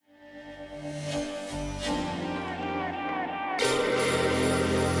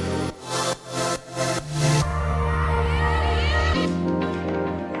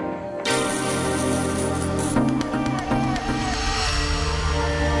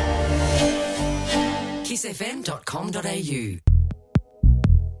kissfm.com.au.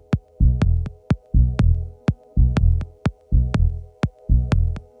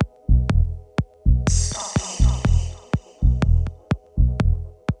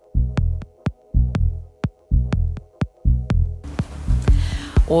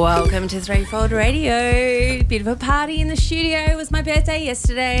 Welcome to Threefold Radio. Bit of a party in the studio. It was my birthday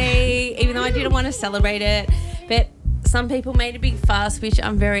yesterday, even though I didn't want to celebrate it. But some people made a big fuss, which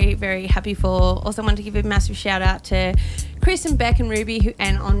I'm very, very happy for. Also want to give a massive shout out to Chris and Beck and Ruby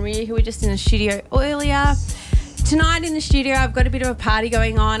and Henri, who were just in the studio earlier. Tonight in the studio, I've got a bit of a party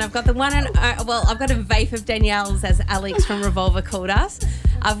going on. I've got the one and I've got a vape of Danielle's, as Alex from Revolver called us.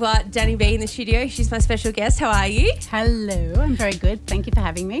 I've got Danny B in the studio. She's my special guest. How are you? Hello, I'm very good. Thank you for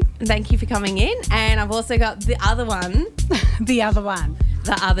having me. Thank you for coming in. And I've also got the other one. The other one.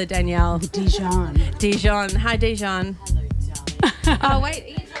 The other Danielle. Dijon. Dijon. Hi, Dijon. Hello, darling. Oh,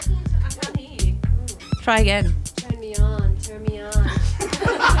 wait. I can't hear you. Try again. Turn me on. Turn me on.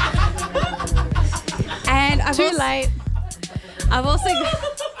 And I've Late. I've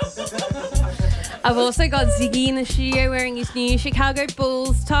also got Ziggy in the studio wearing his new Chicago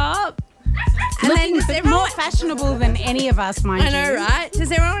Bulls top. And Looking does everyone, more fashionable than any of us, mind you. I know, right?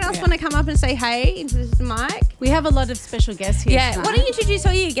 Does everyone else want to come up and say hey into this mic? We have a lot of special guests here Yeah. tonight. Why don't you introduce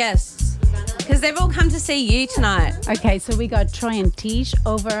all your guests? Because they've all come to see you tonight. Okay, so we got Troy and Tish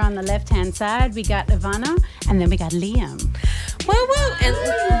over on the left-hand side. We got Ivana, and then we got Liam. Well, and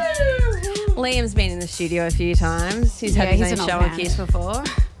Liam's been in the studio a few times. He's had his he's own an show old on man. Kiss before.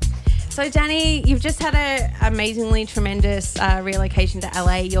 So, Danny, you've just had an amazingly tremendous relocation to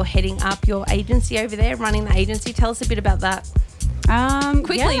LA. You're heading up your agency over there, running the agency. Tell us a bit about that.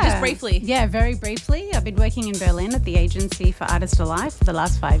 Quickly, just briefly. Yeah, very briefly. I've been working in Berlin at the agency for Artist Alive for the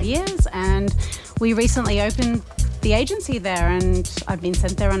last 5 years, and we recently opened the agency there, and I've been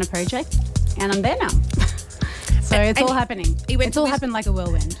sent there on a project, and I'm there now. So it's all happening. It's all happened like a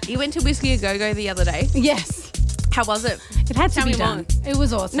whirlwind. You went to Whiskey A Go-Go the other day. Yes. How was it? It had to Tell be me done. more. It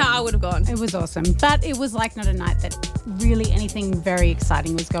was awesome. No, I would have gone. It was awesome. But it was like not a night that really anything very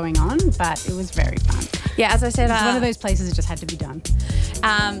exciting was going on, but it was very fun. Yeah, as I said, It's one of those places that just had to be done.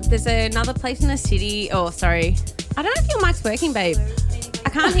 there's another place in the city. Oh, sorry. I don't know if your mic's working, babe. I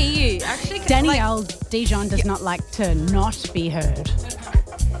can't hear you. Actually, Danielle Dijon does not like to not be heard.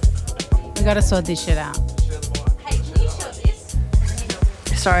 We got to sort this shit out. Hey, can you shut this?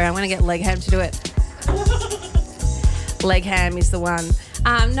 Sorry, I'm going to get Legham to do it. Legham is the one.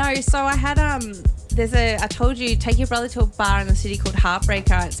 No, so I had I told you, take your brother to a bar in the city called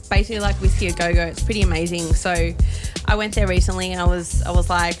Heartbreaker. It's basically like Whiskey A Go-Go. It's pretty amazing. So I went there recently and I was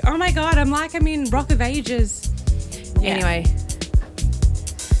like, oh my God, I'm in Rock of Ages. Yeah. Anyway.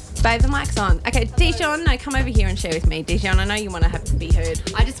 Babe, the mic's on. Okay, Dijon, no, come over here and share with me. Dijon, I know you want to have to be heard.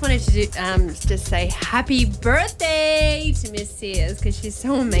 I just wanted to just say happy birthday to Miss Sears because she's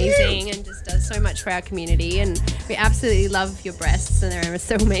so amazing and just does so much for our community, and we absolutely love your breasts and they're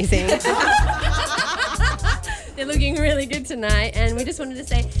so amazing. They're looking really good tonight, and we just wanted to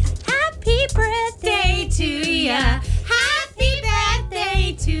say happy birthday to ya. Happy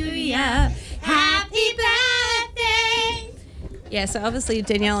birthday to ya. Happy birthday. Yeah, so obviously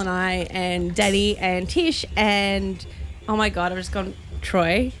Danielle and I and Daddy and Tish and, oh my God, I've just gone,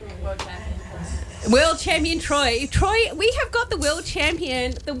 Troy. World champion Troy. Troy, we have got the world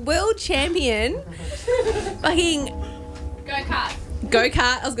champion fucking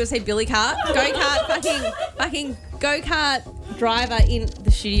go-kart, I was going to say Billy Kart, fucking go-kart driver in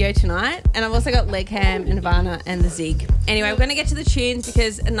the studio tonight. And I've also got Legham and Ivana and the Zig. Anyway, we're going to get to the tunes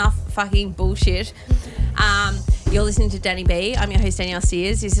because enough fucking bullshit. You're listening to Danny B. I'm your host, Danielle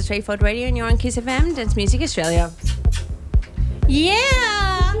Sears. This is Threefold Radio and you're on Kiss FM, Dance Music Australia.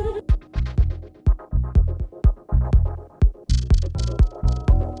 Yeah!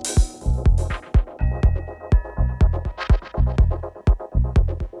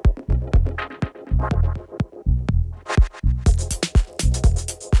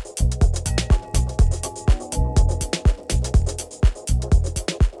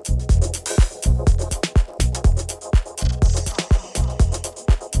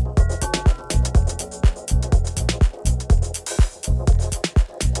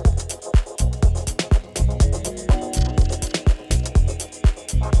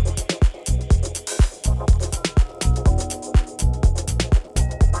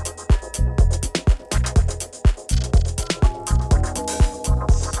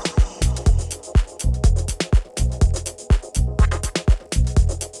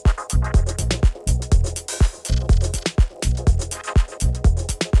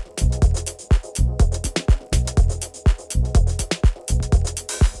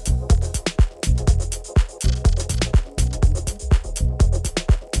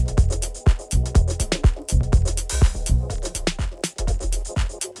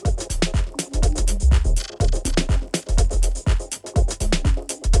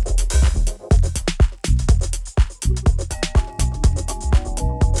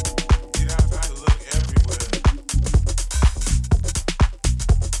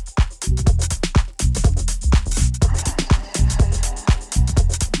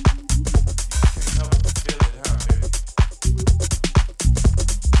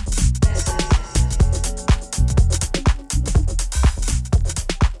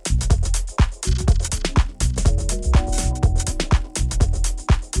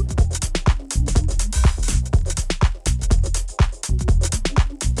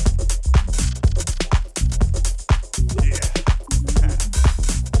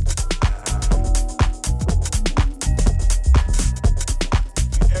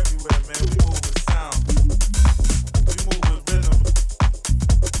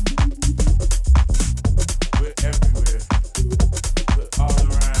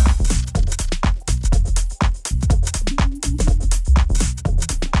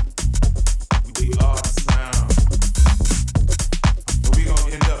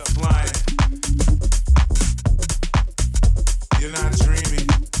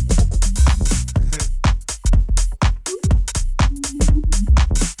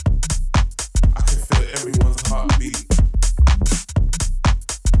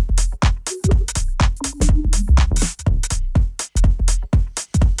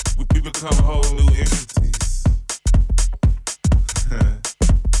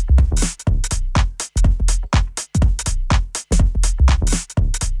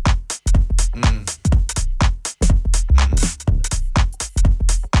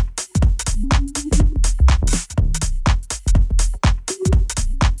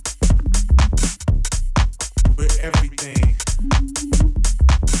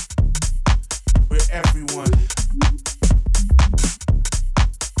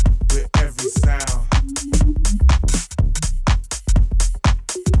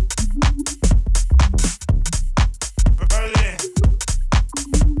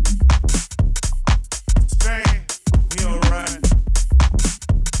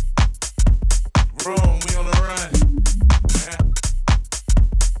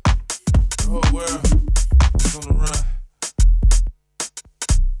 whole world is on the run.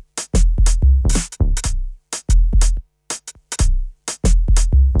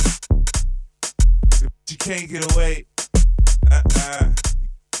 You can't get away.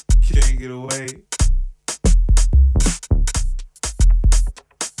 You can't get away.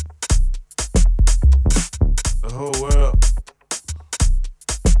 The whole world.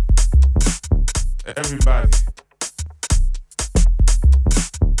 Everybody.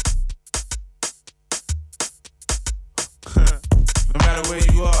 No matter where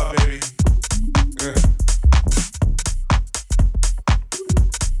you are, baby.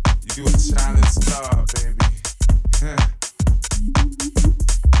 You a shining star, baby.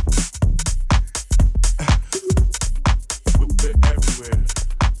 We're everywhere.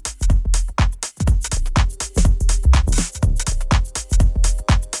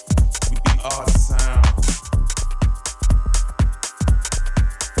 We be all the sound.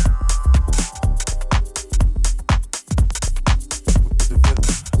 With the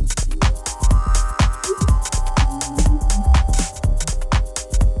rhythm.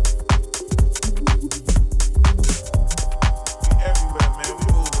 We everywhere, man. We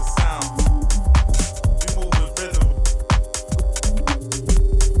move with sound. We move with rhythm.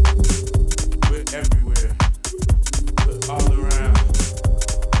 We're everywhere. We're all around.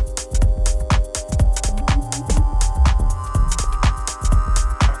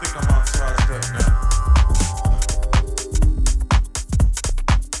 I think I'm all charged up now.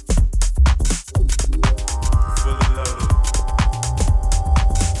 Fully loaded.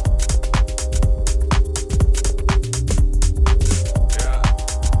 Yeah,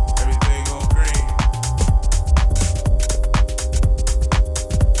 everything on green.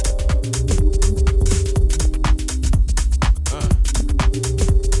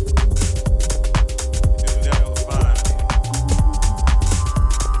 You that was fine.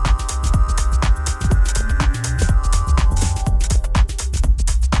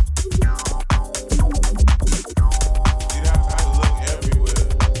 You'd have to look everywhere.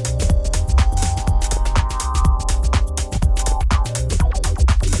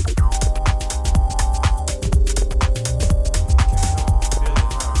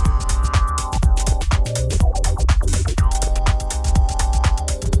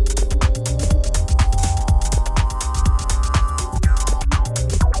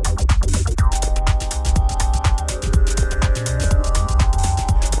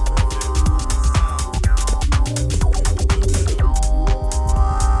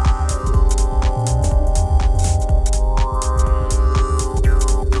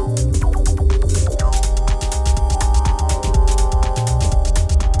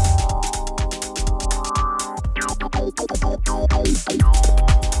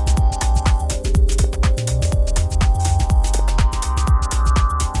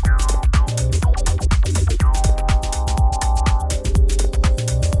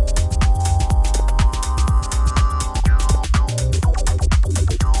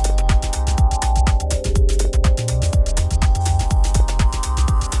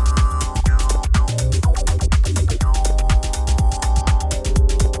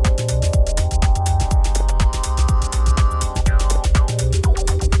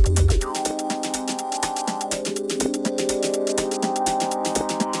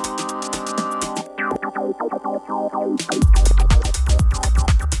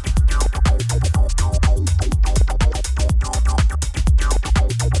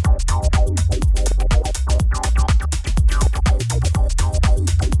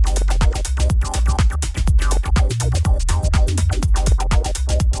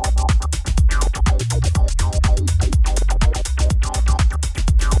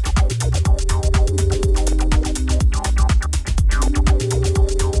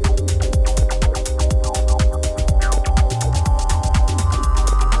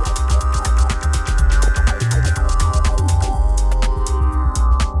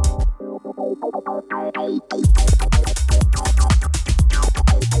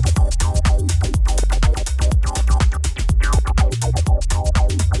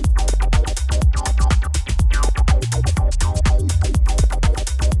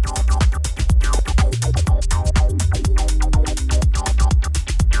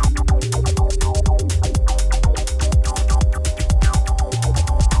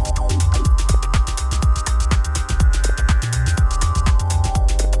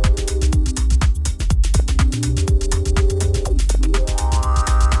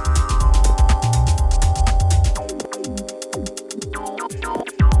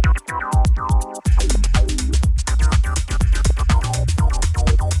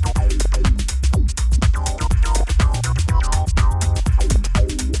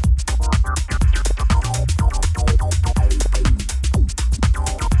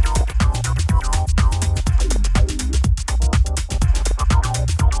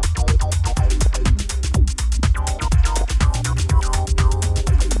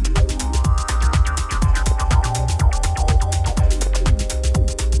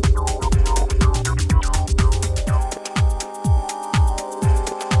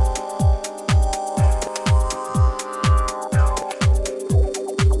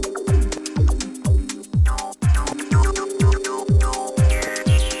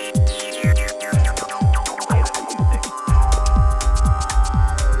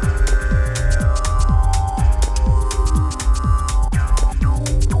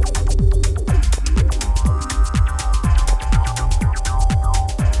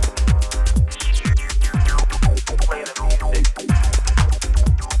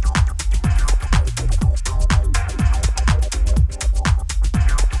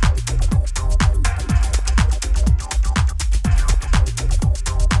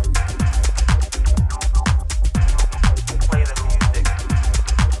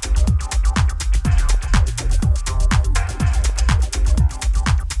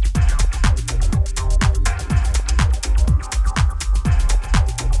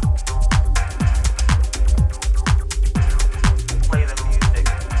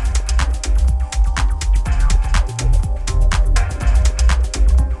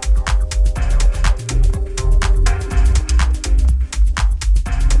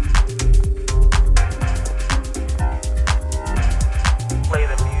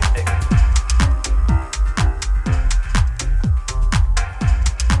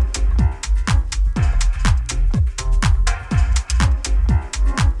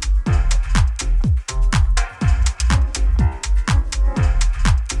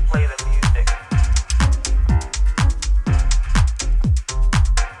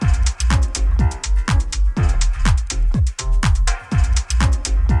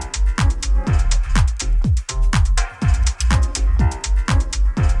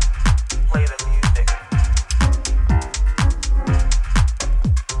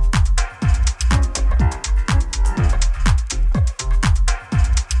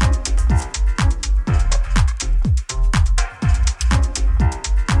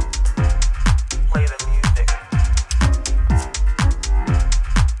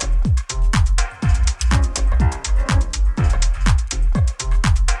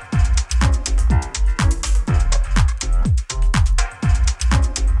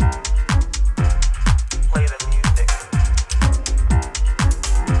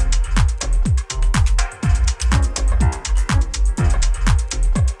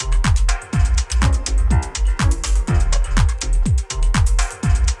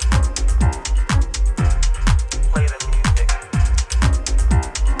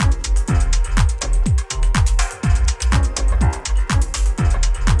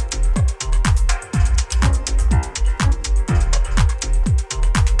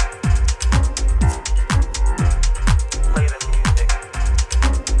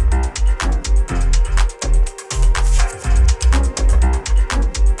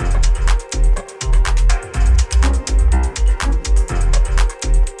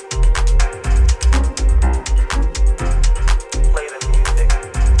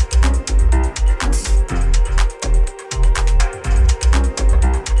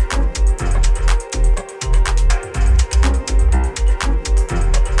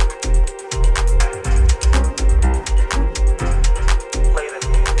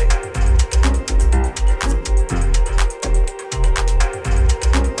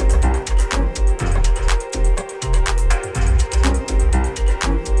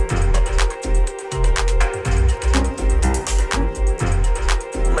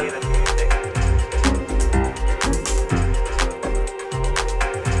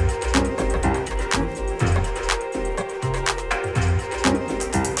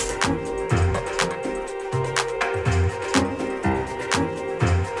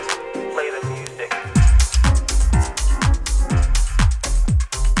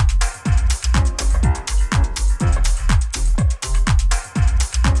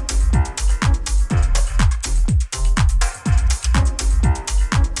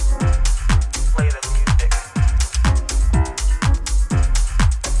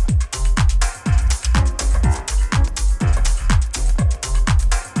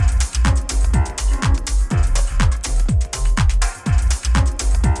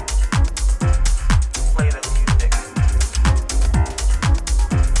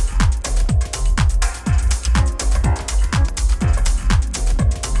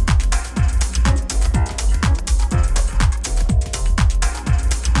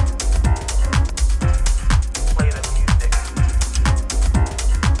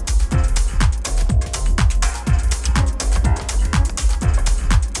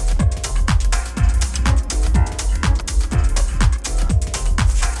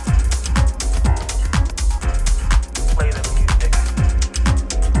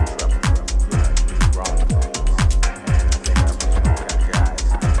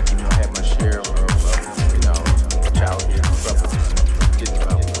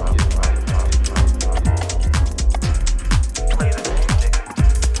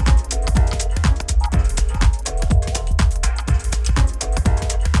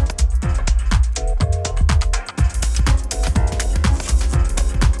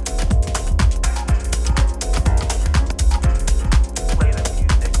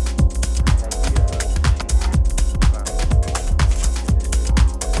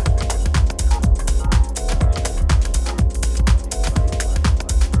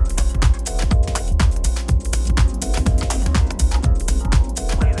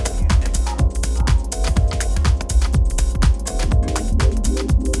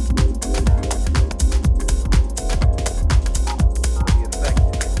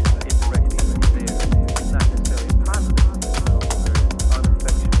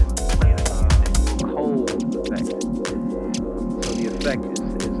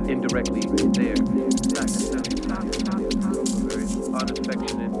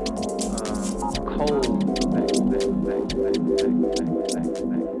 unaffectionate, cold.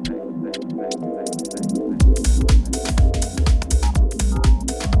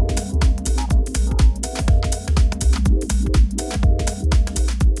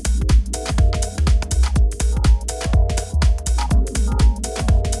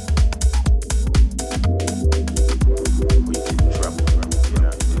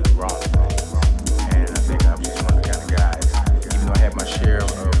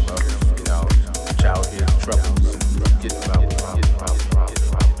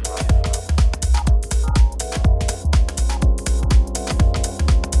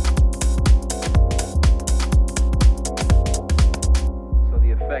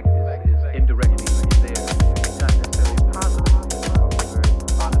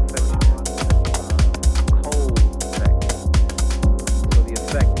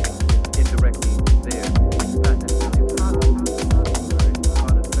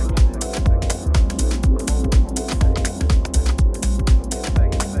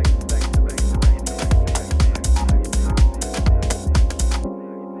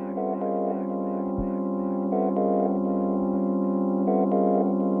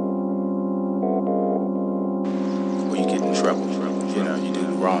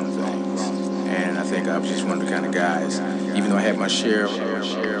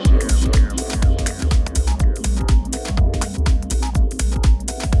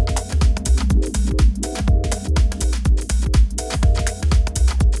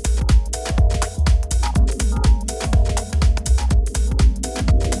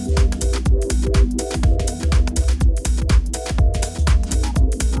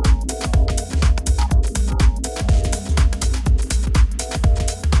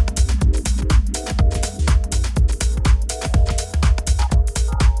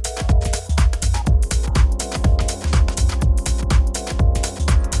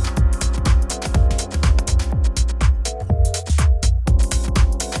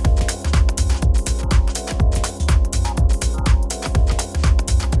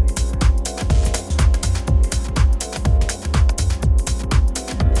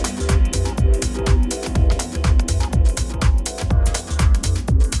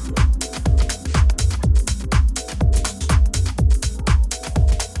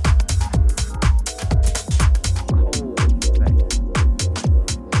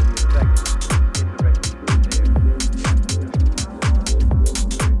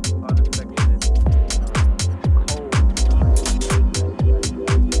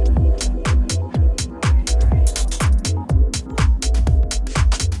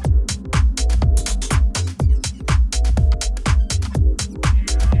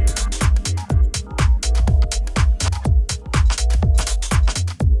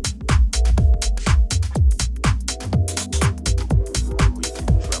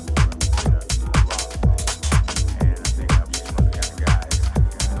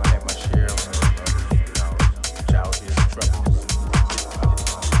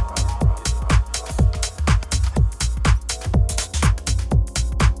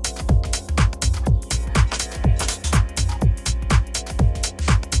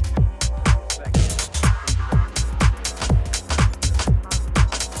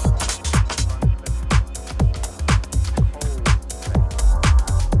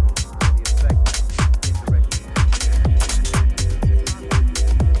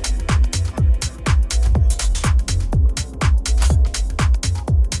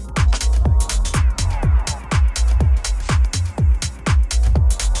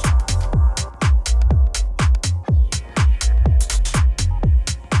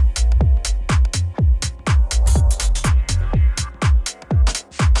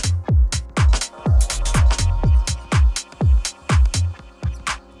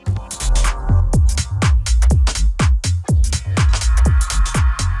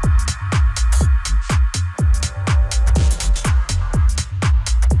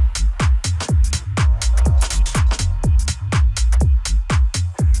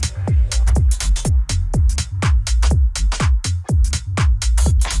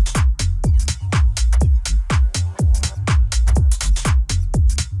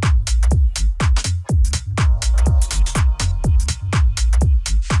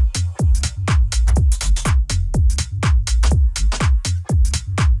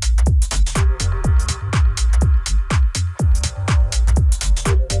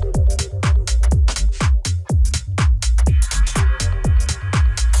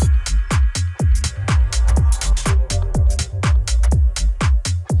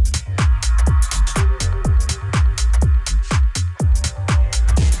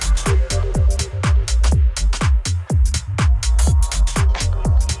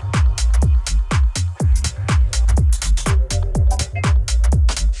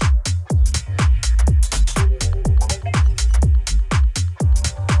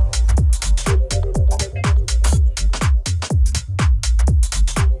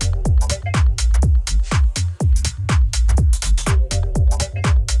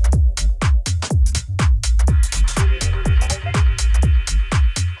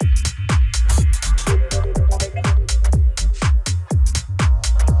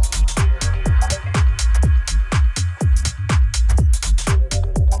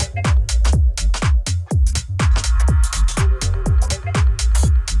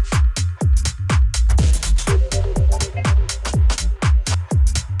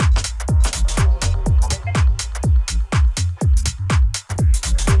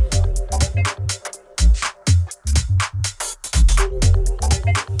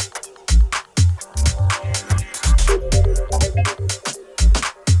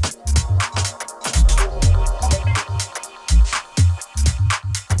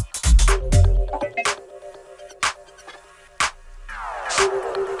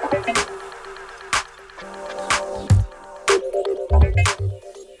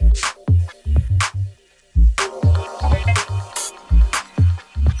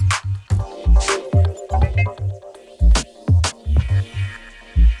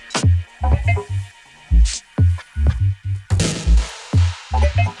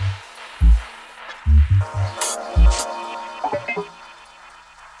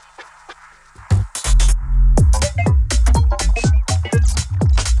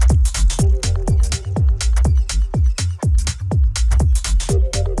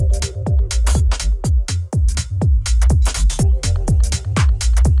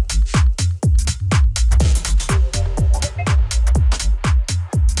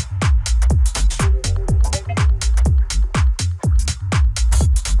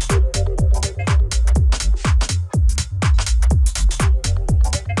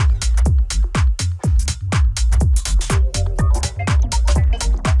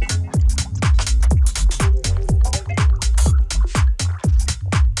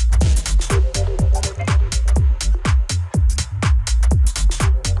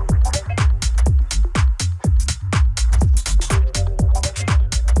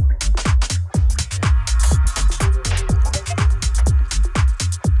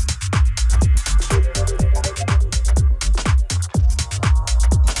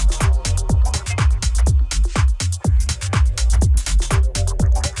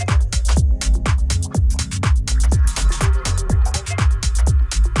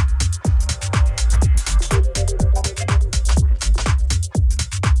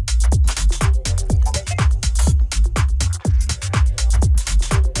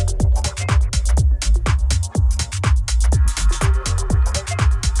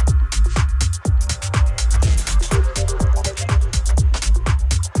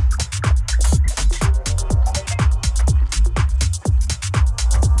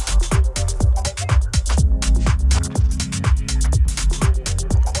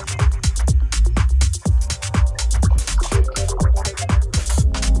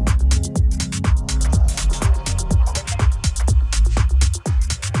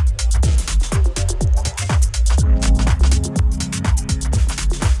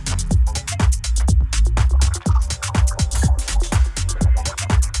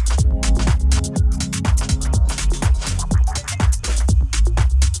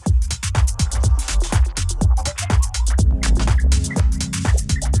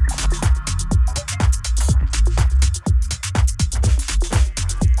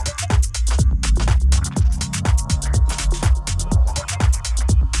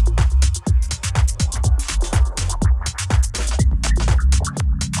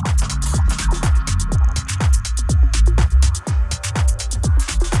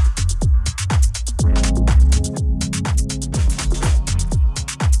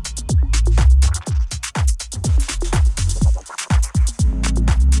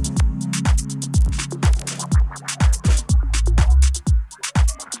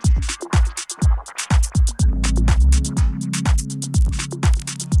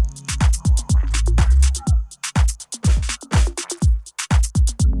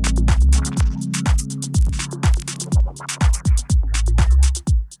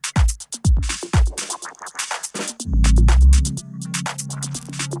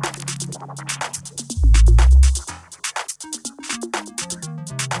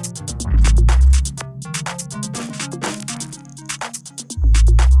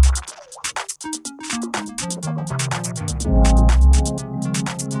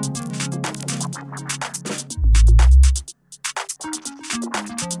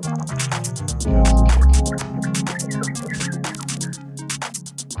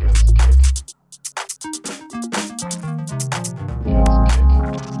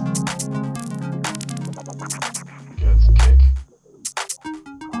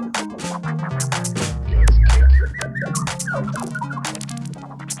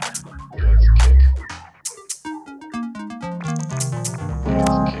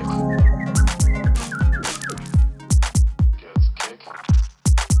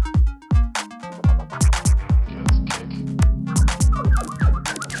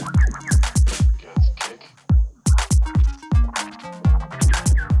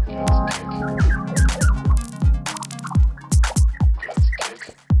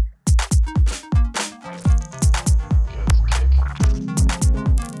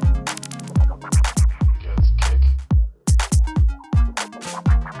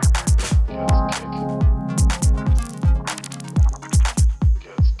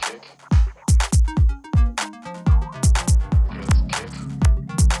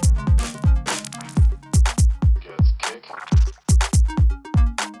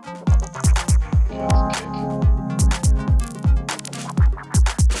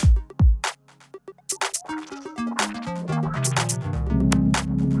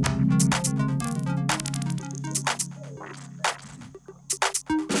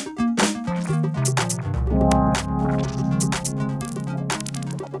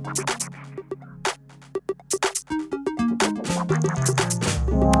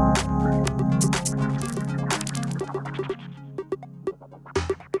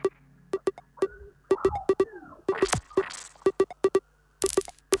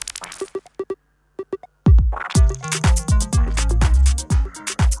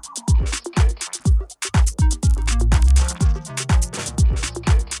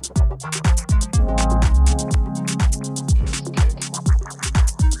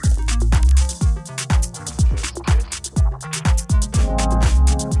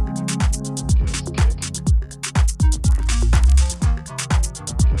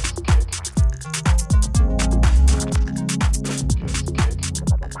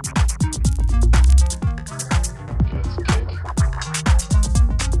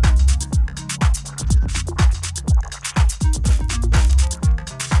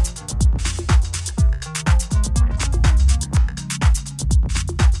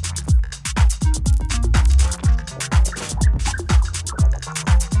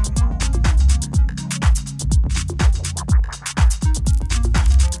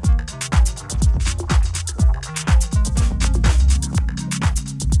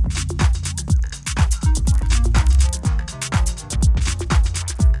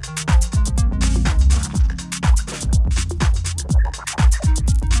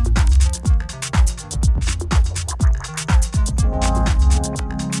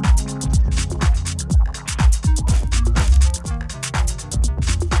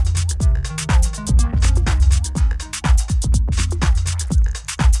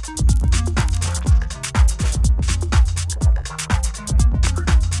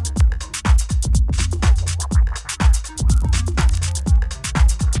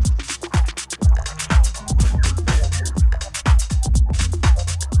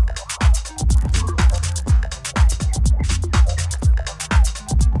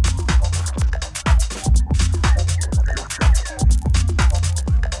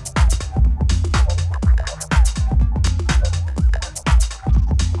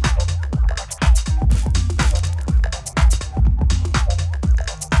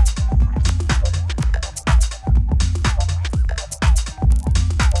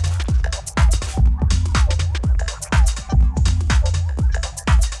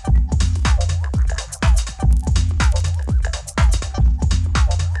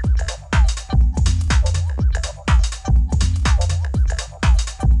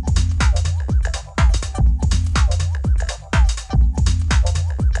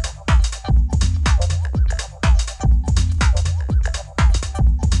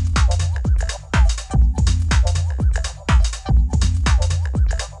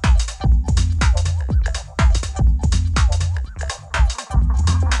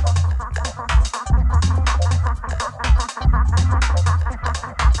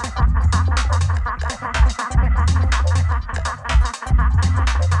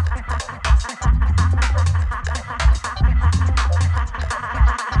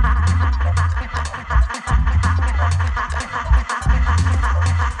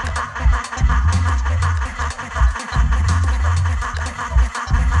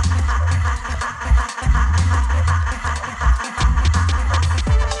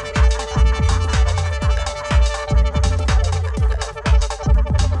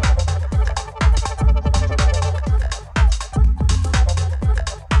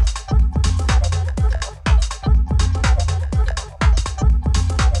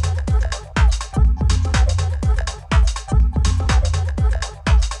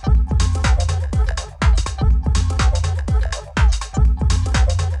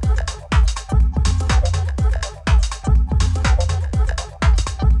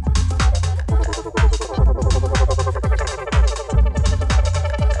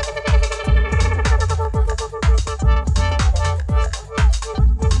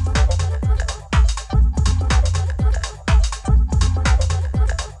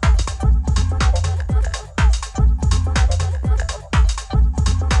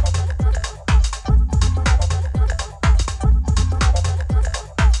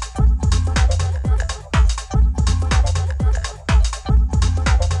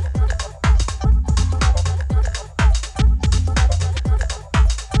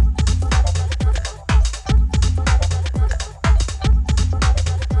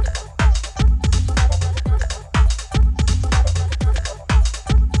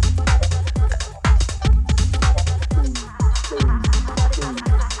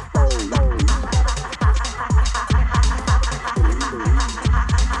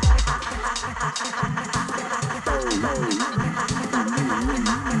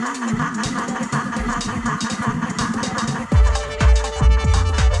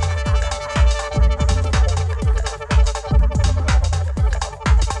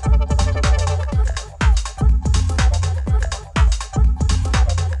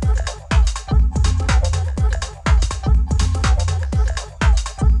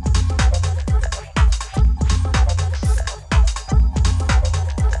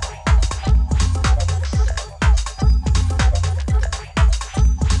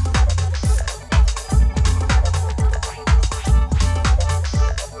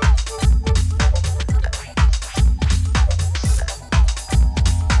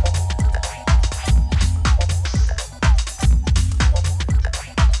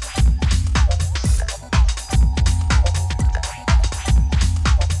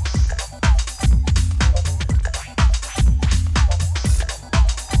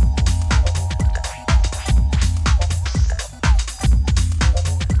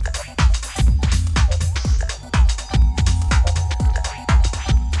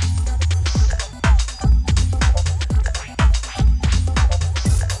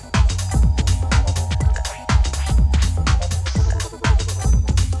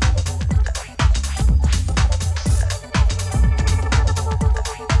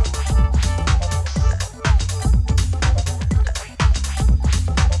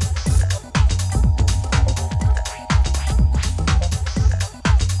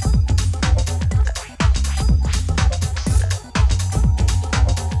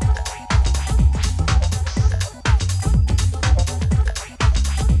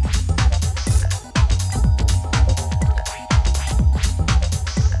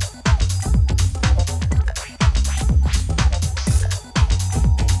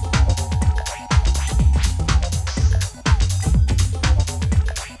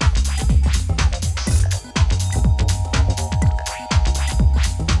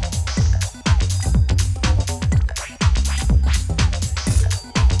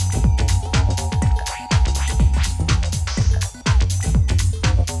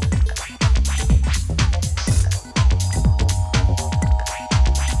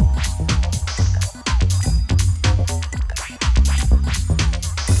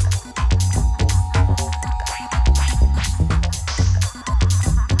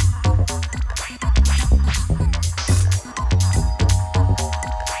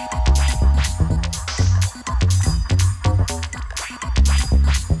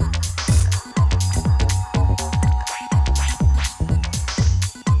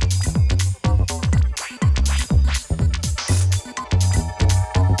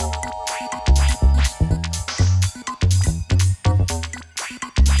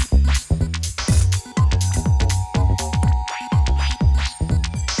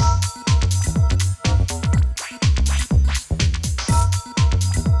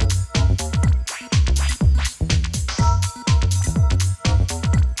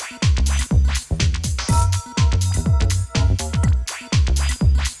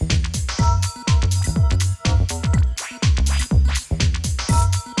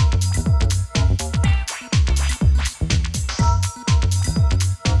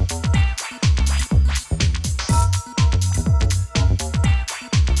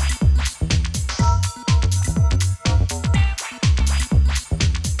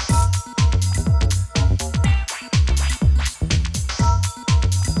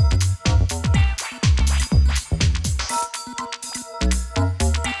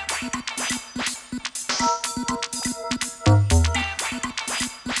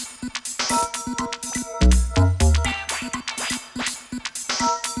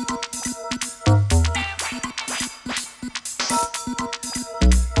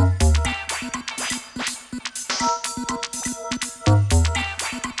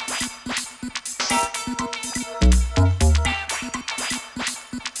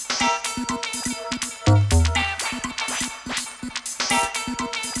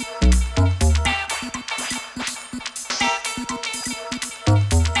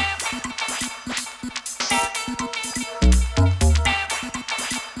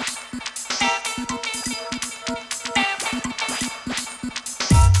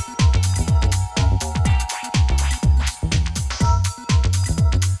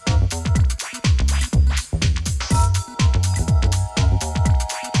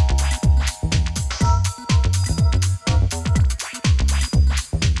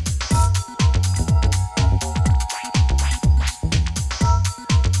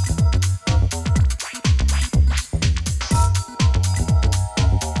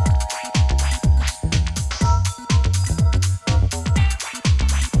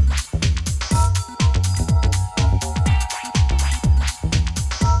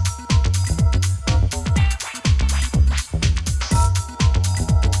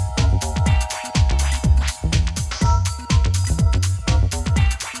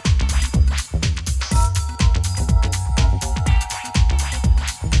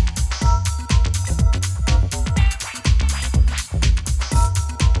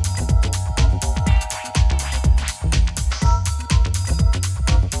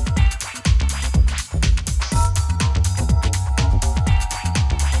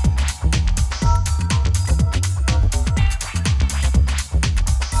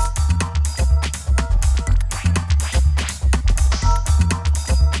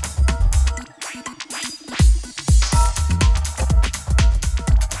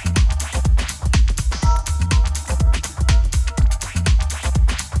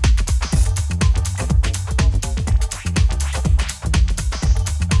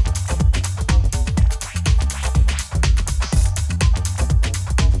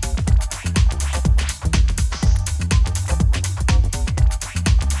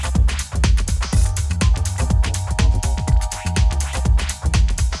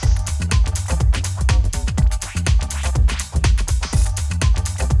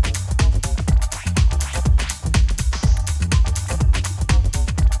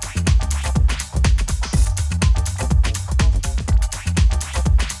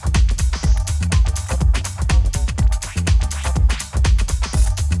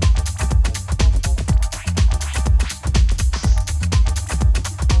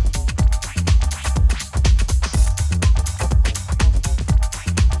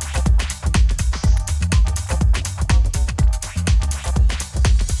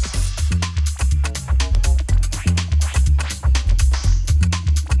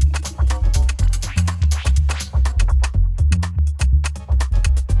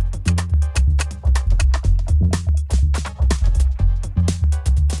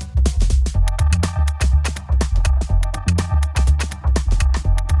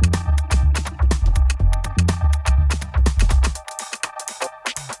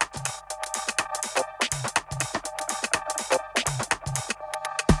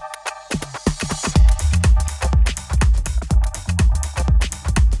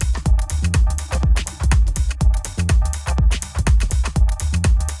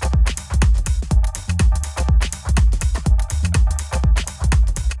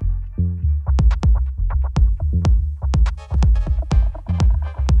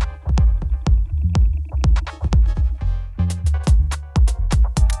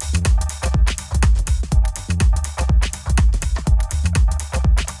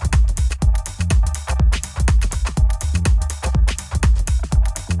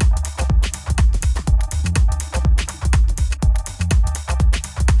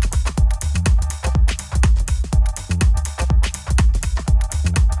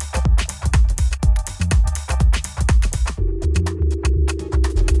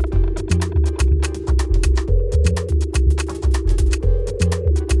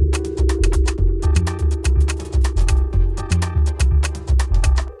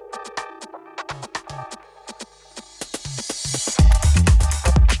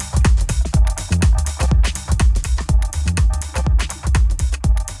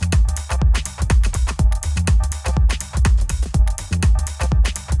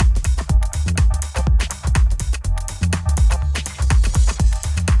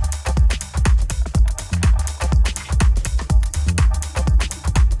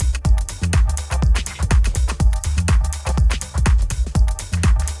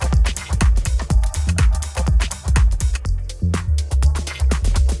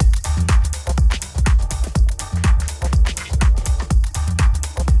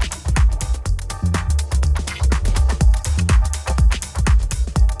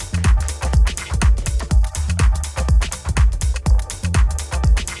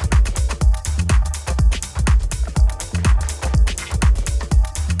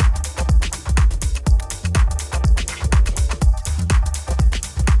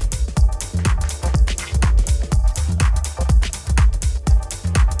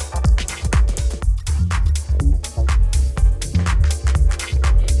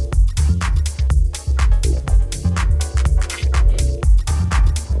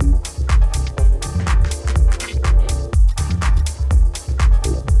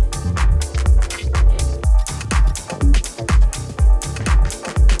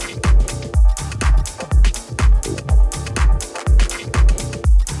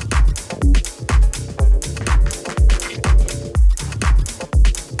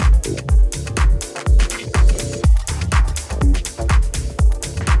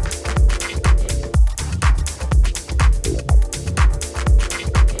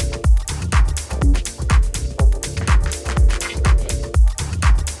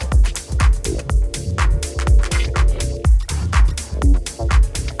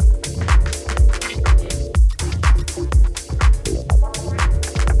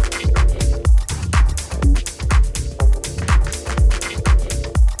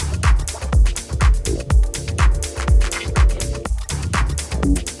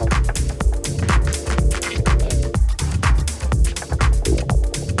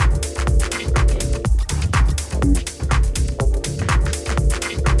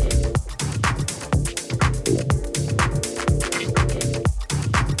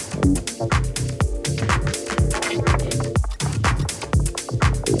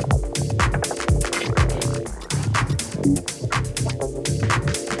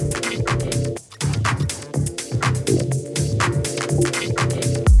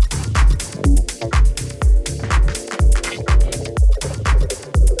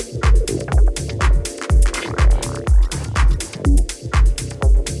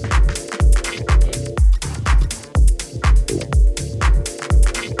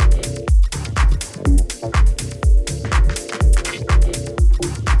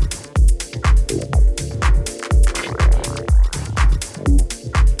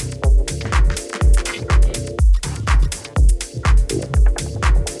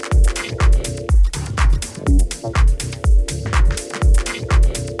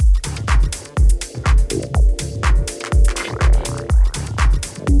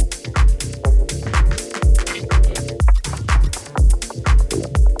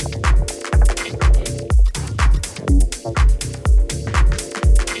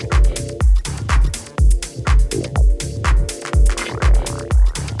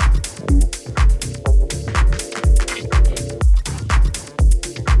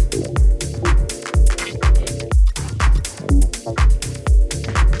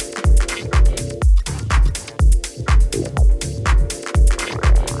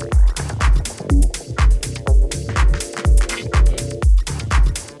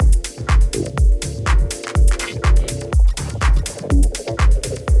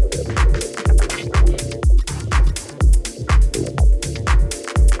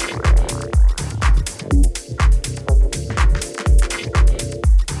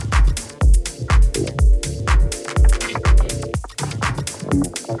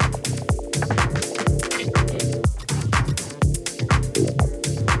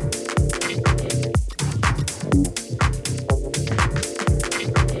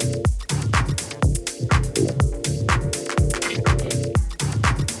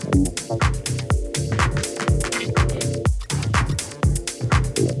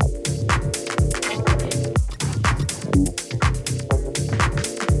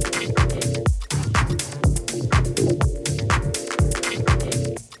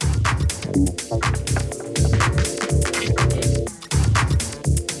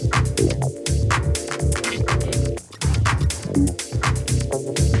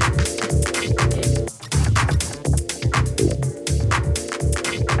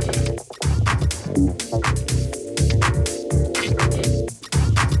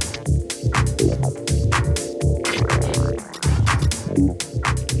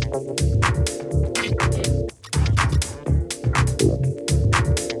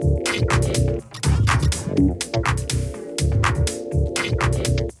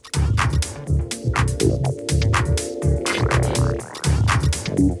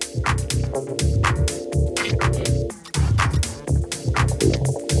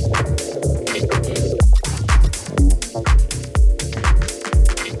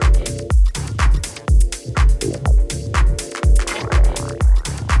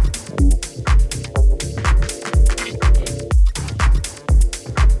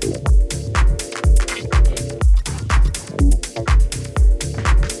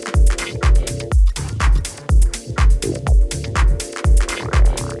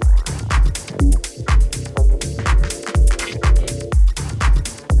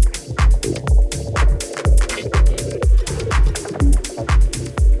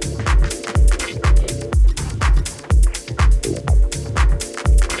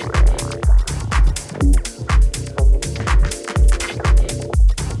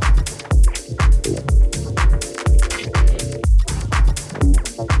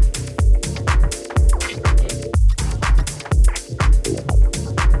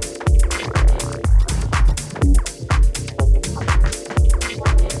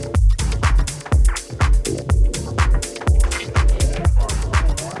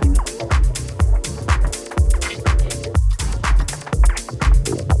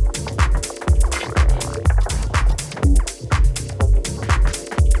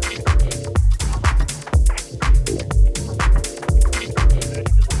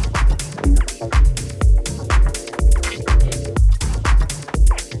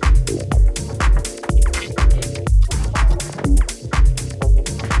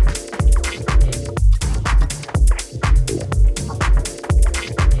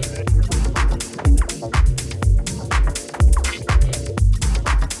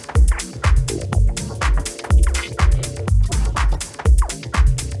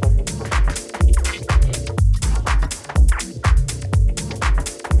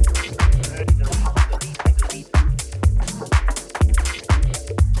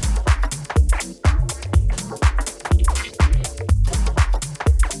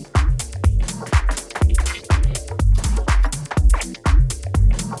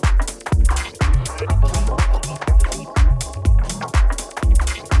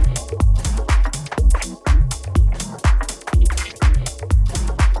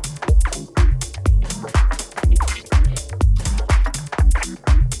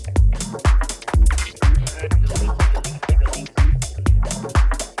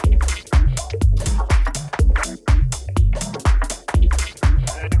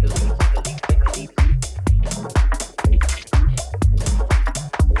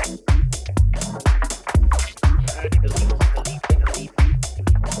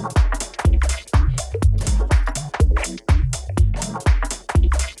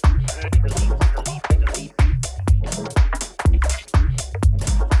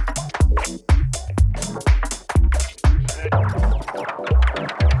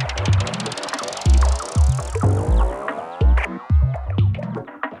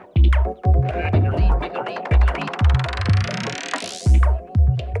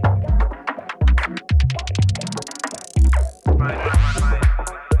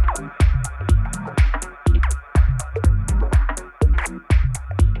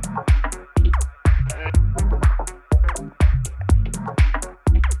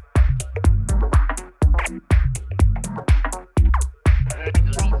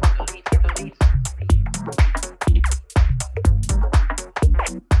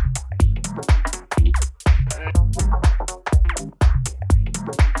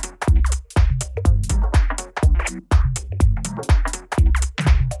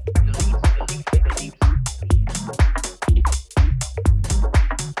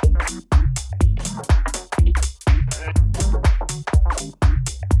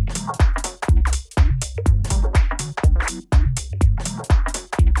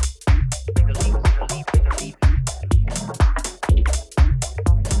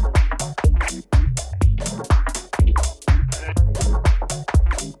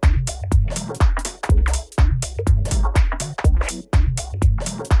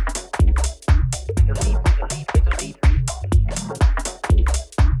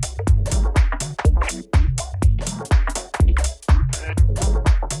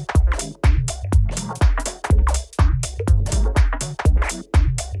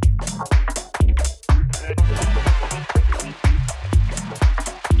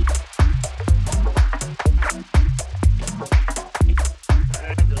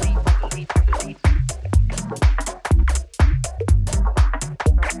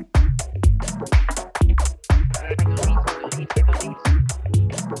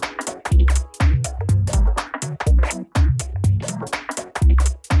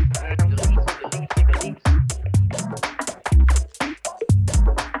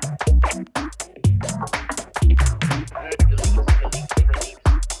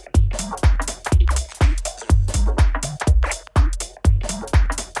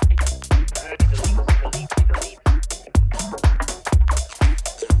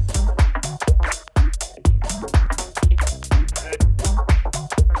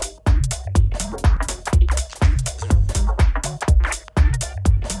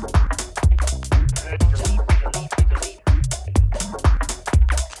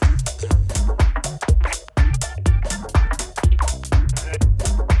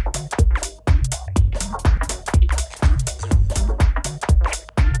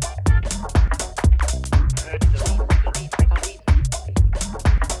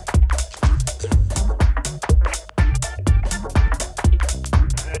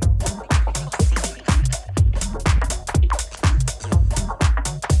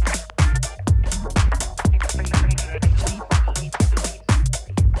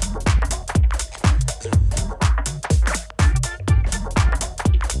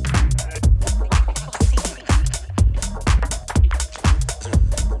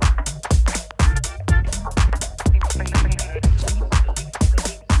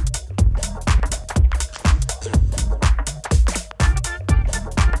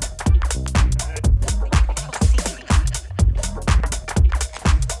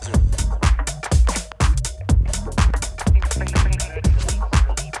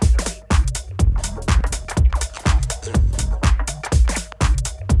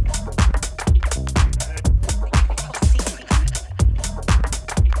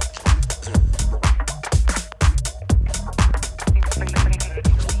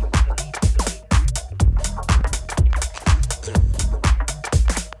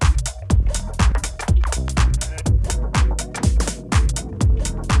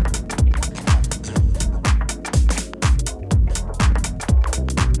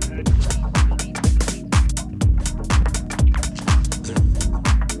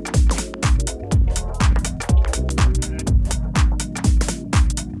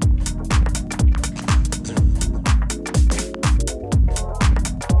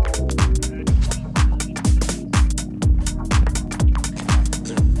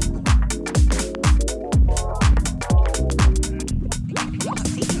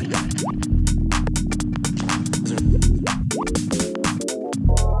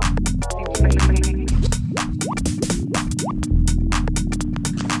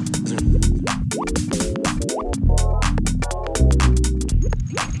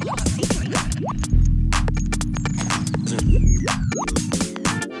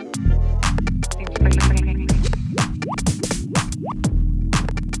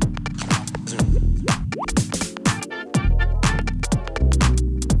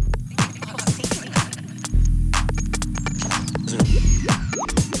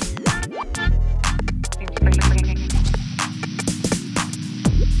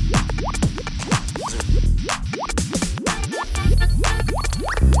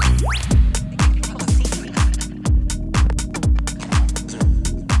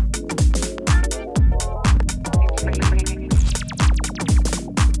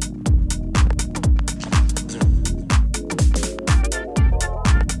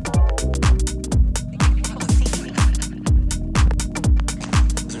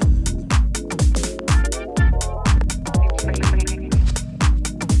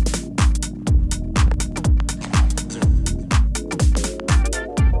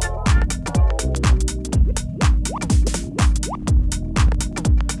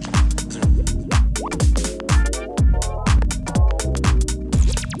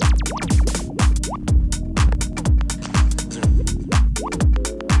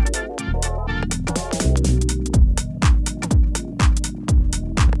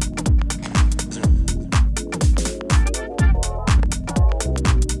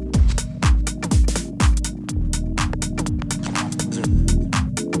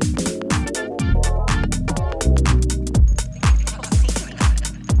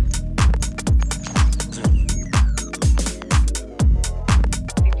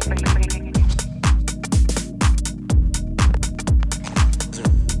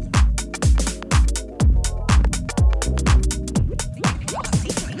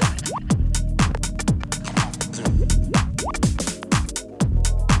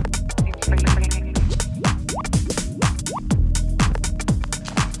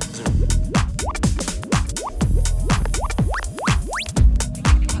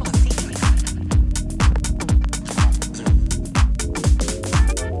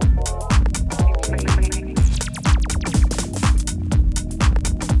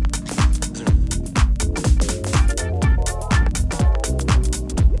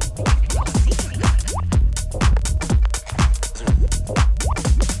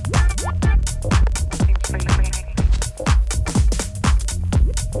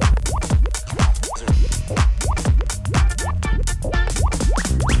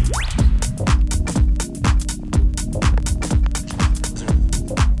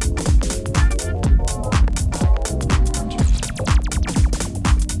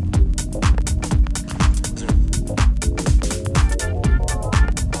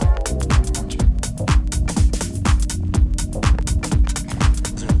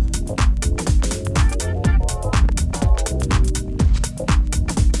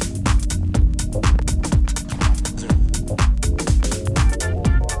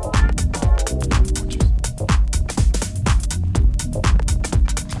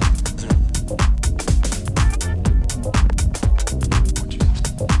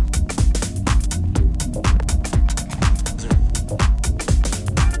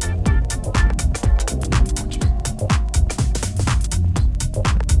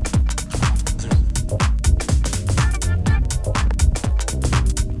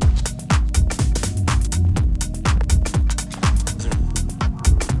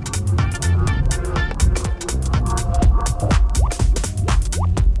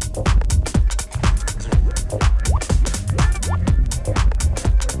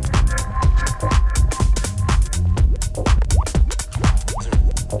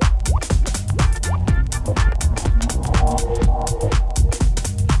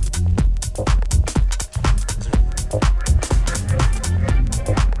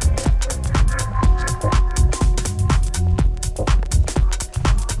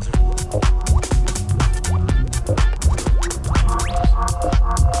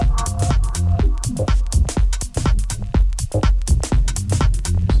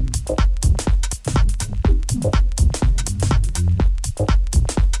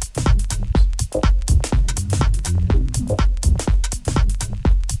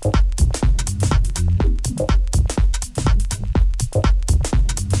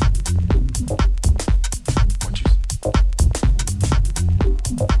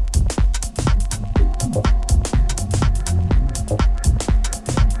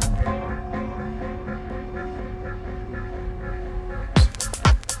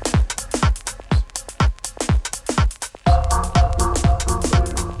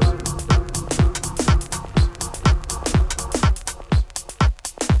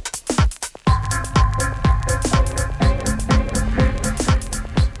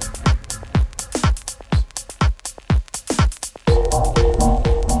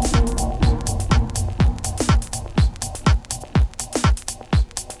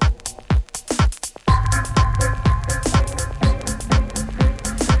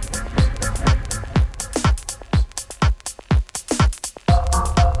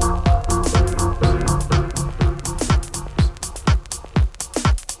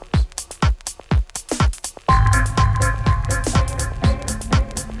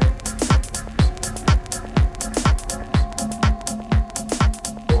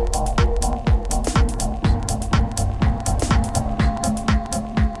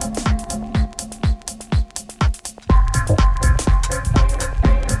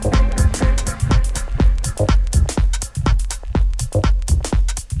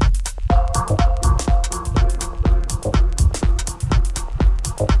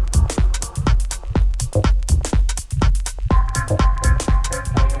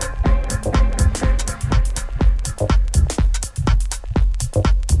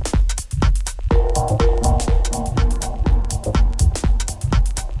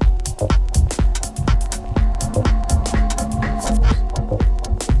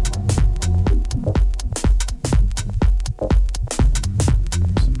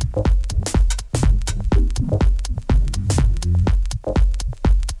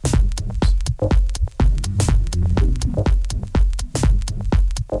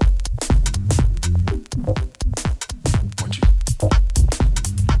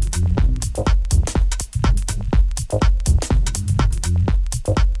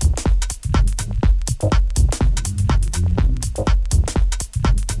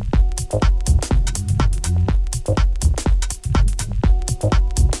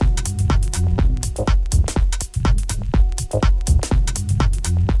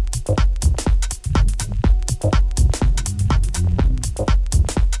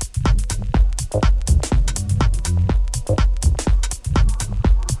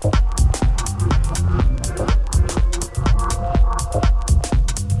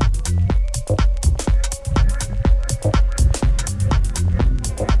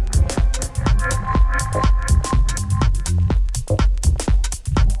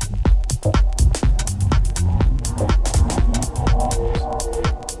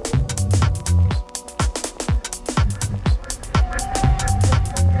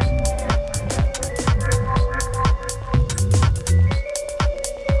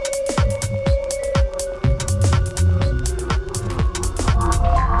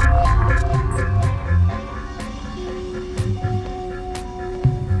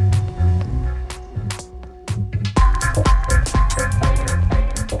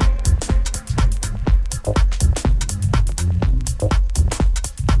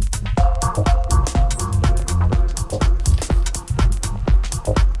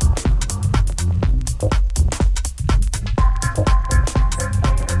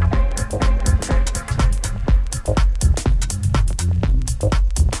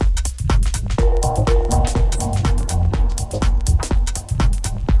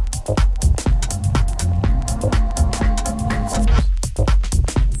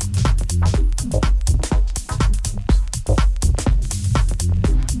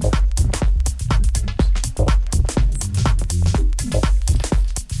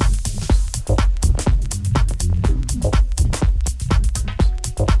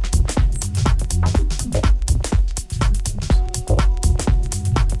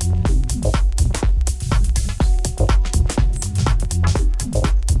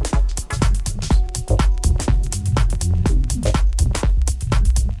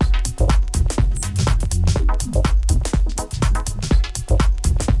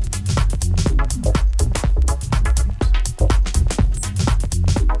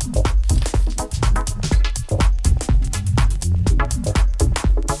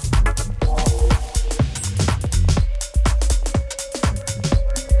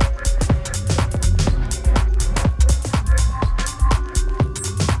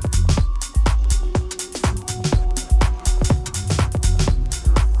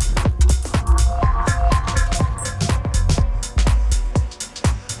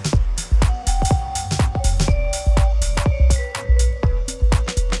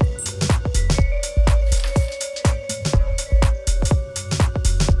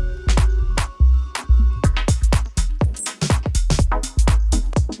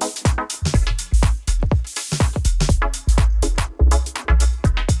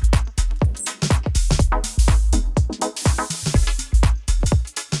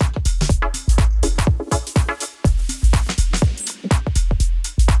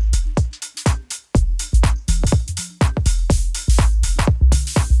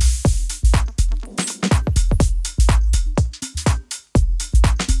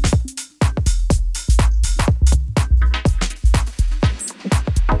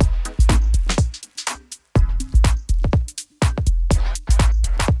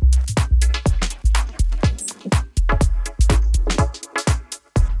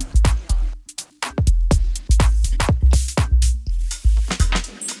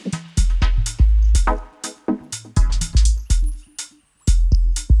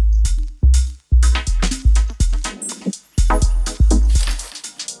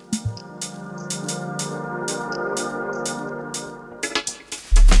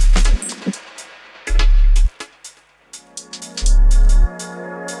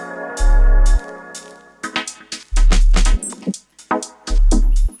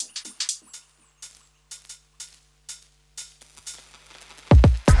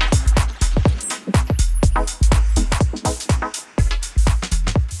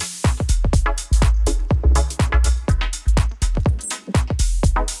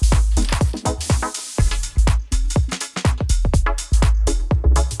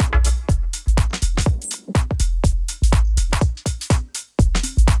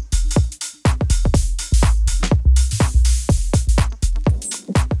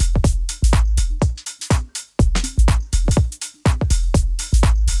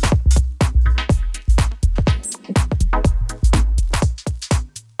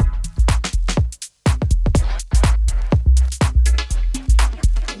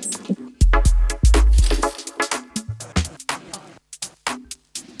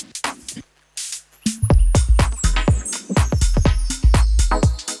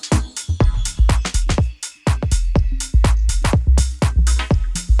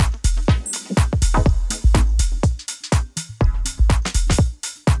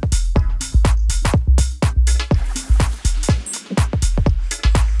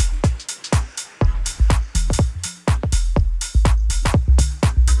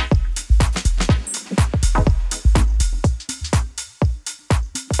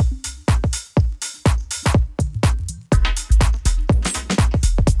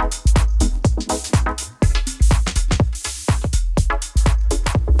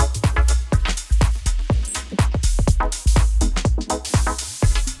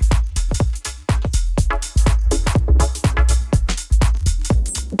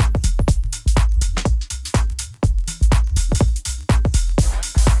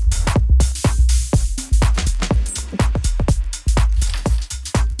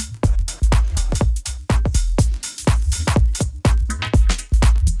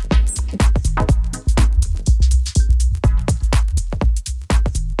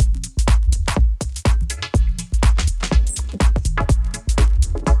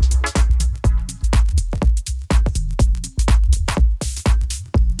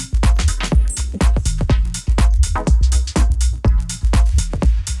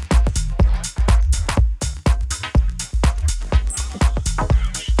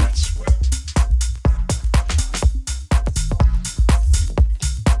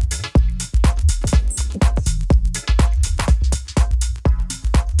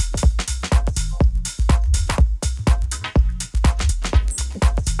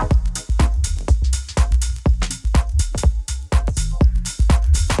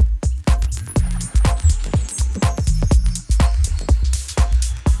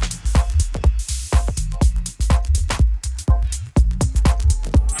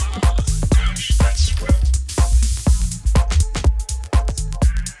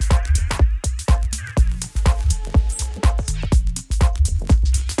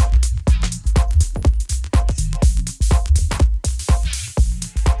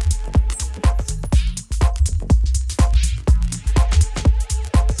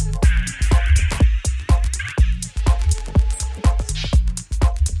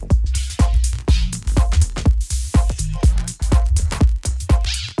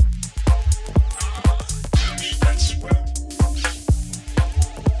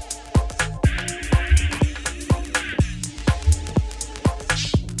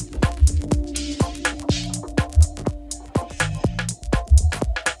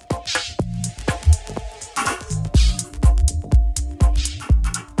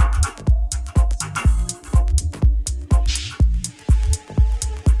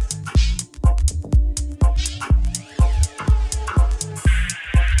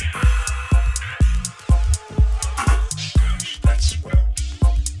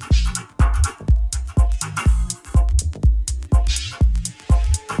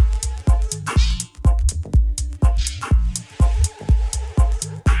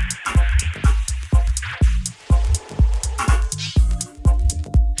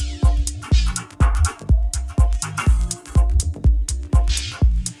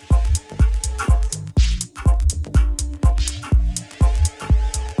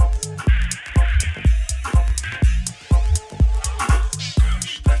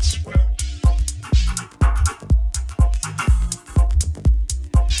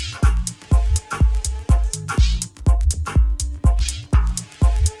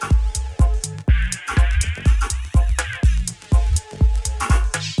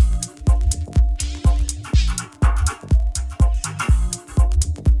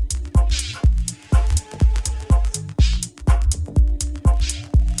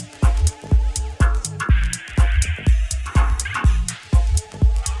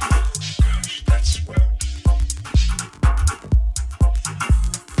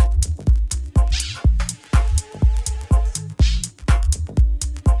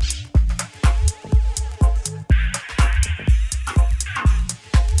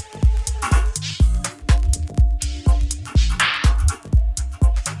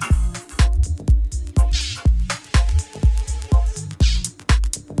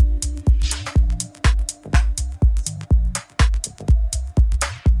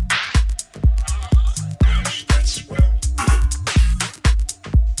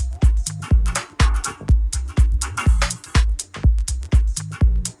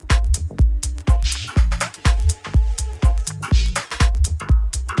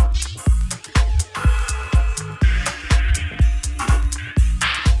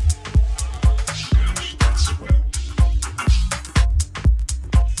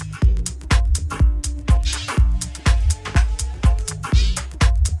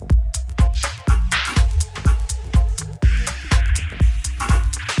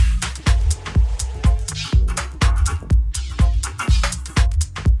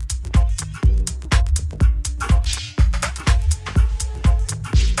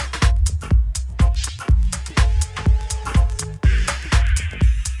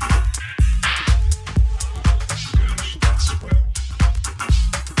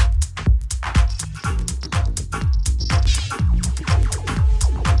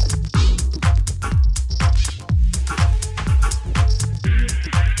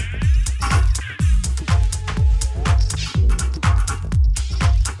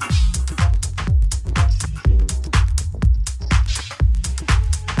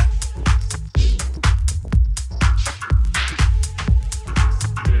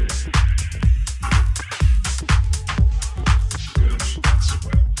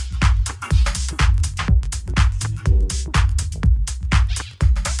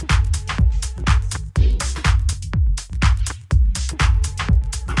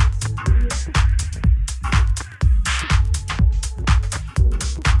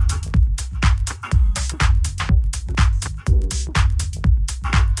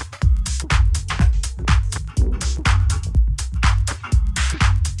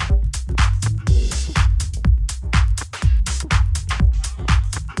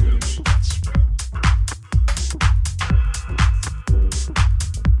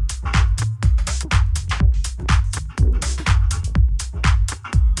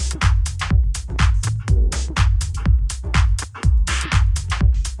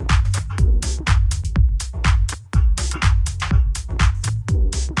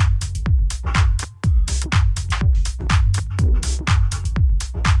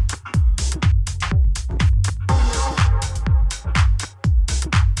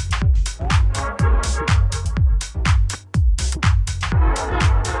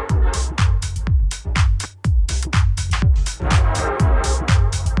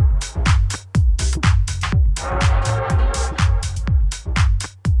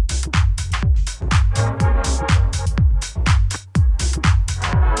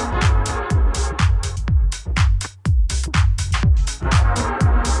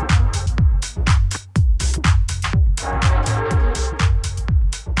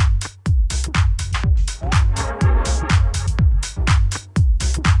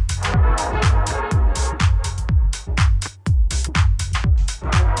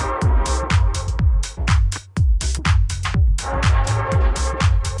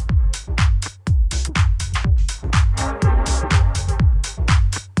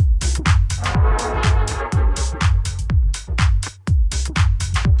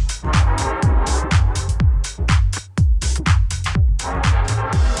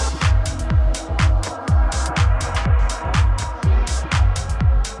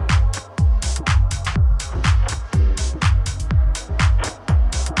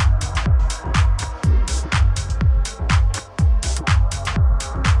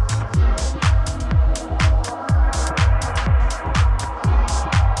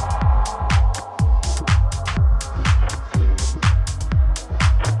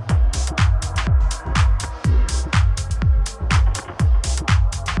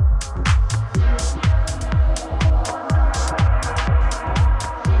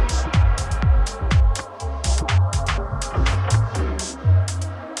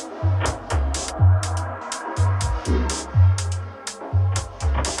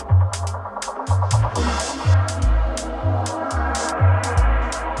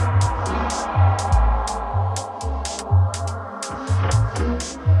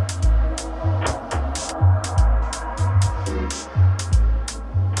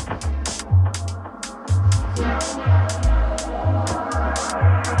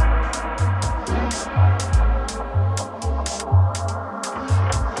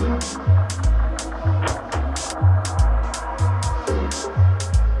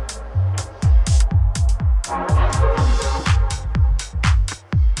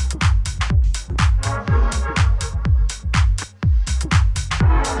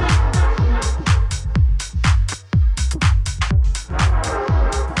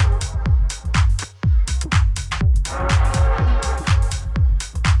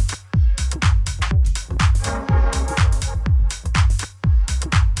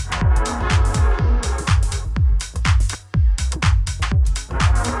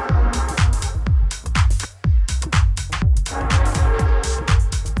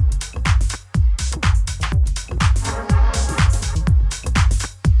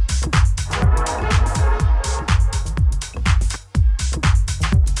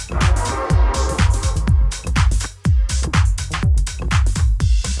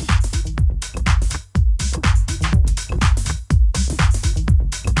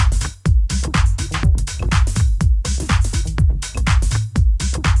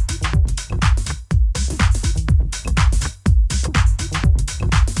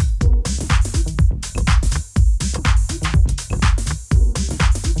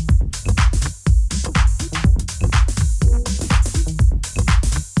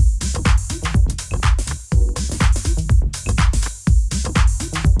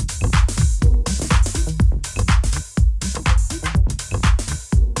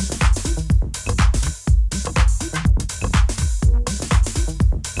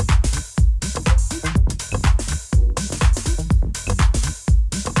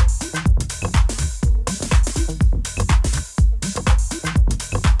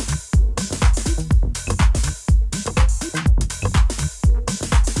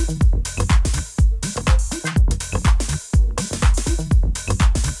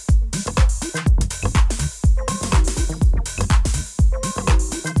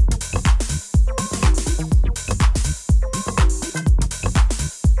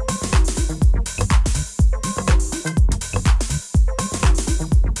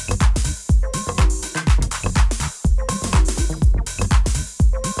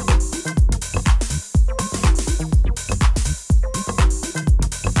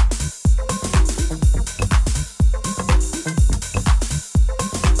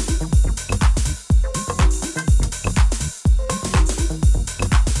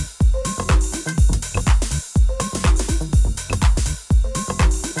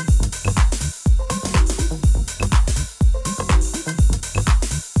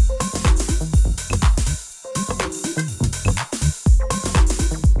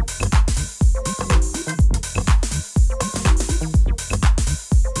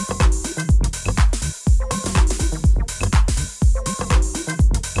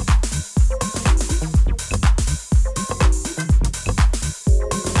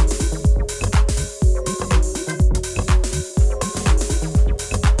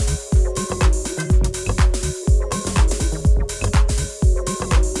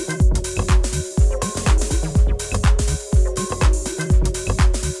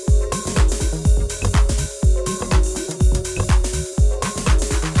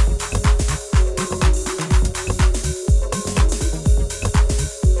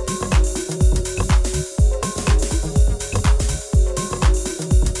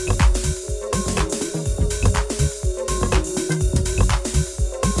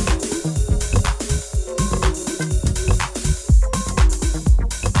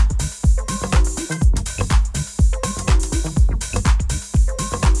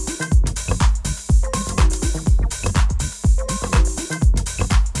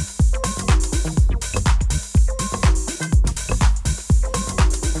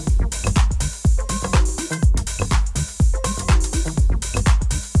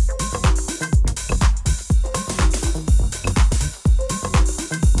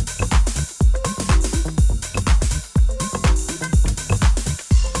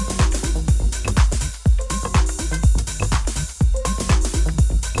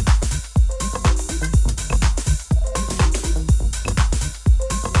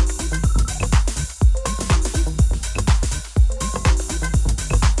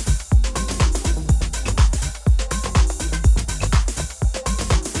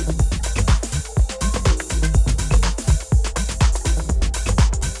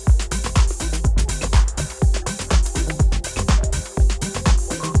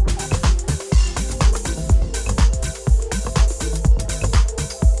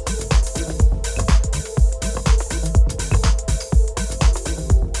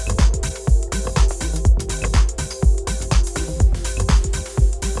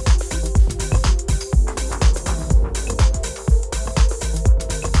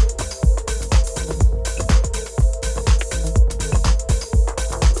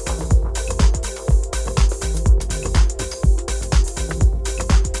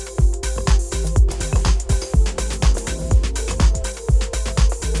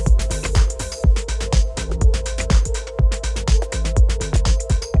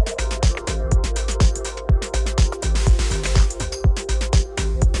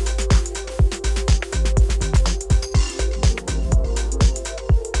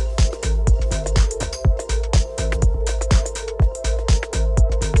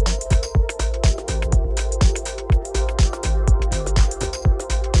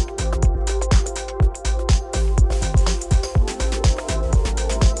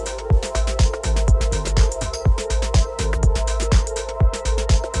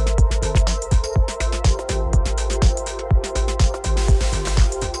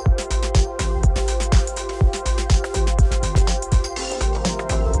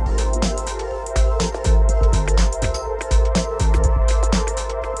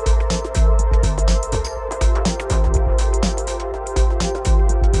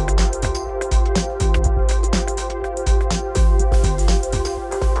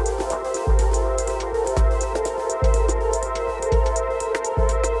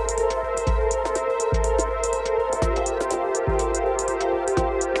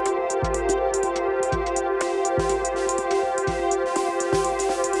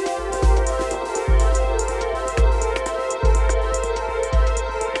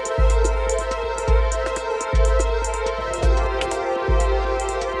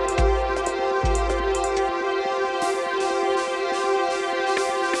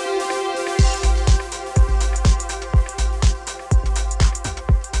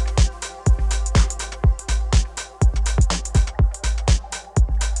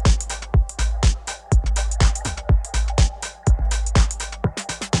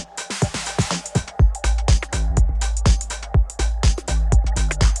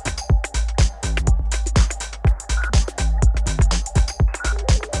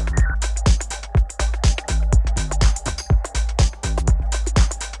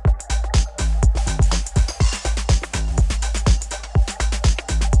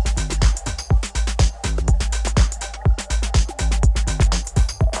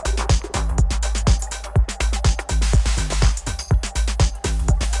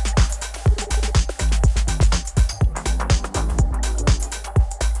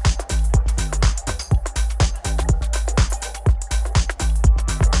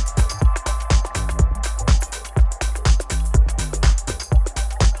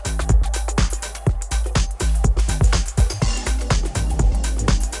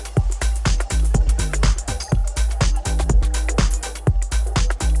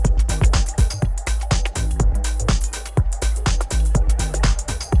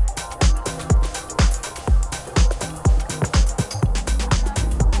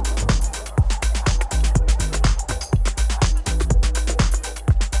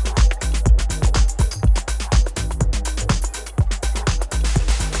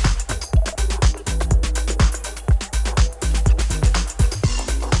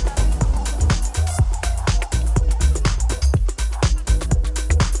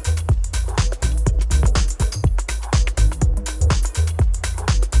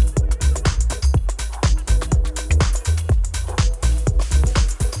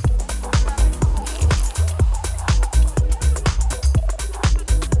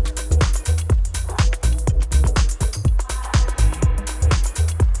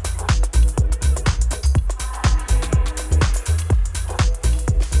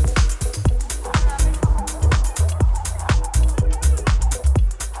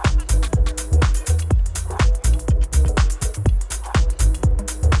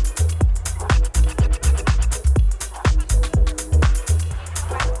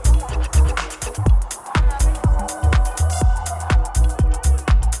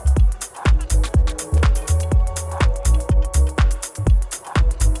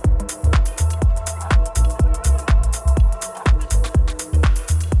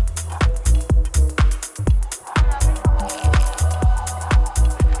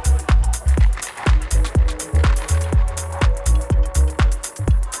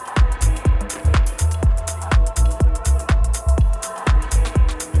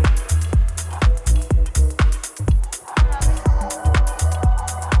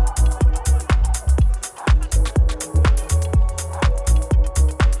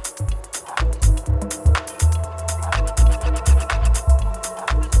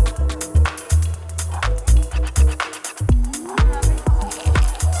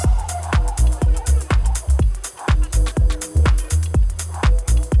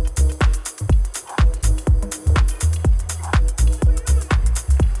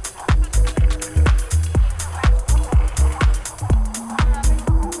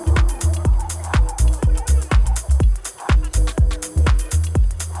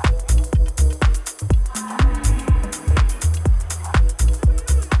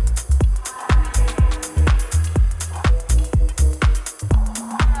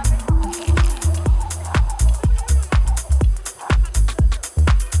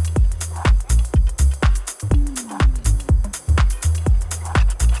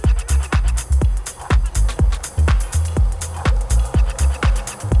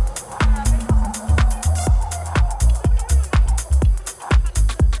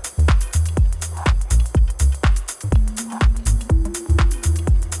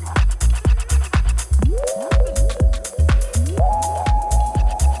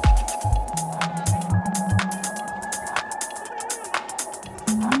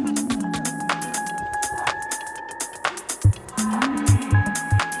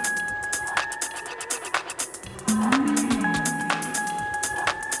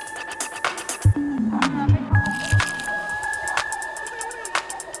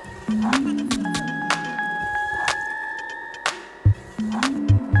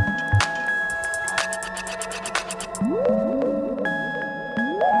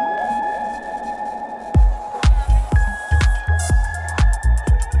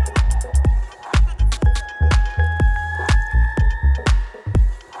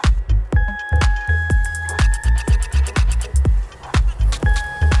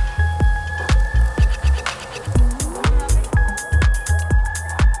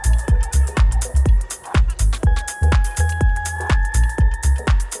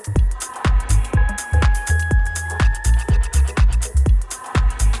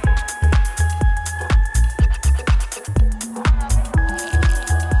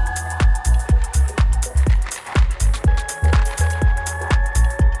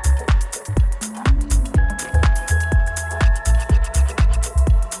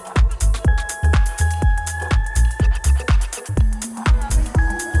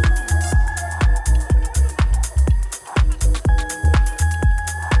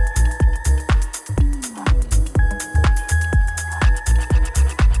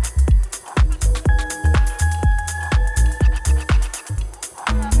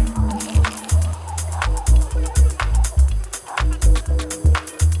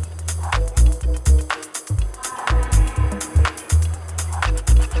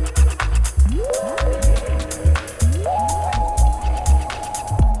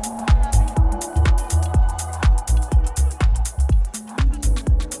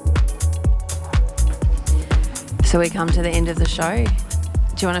 So we come to the end of the show.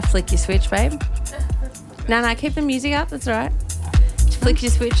 Do you want to flick your switch, babe? No, keep the music up. That's all right. Flick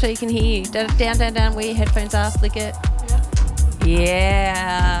your switch so you can hear you. Down, where your headphones are. Flick it.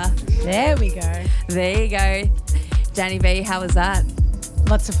 Yeah. There we go. There you go. Danny B, how was that?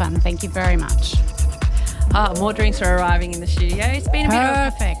 Lots of fun. Thank you very much. Oh, more drinks are arriving in the studio. It's been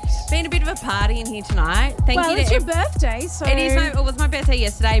Perfect. Been a bit of a party in here tonight. Thank Well, you it's to your birthday, so it was my birthday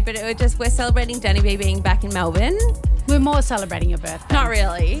yesterday, but we're celebrating Danny B being back in Melbourne. we're more celebrating your birthday. Not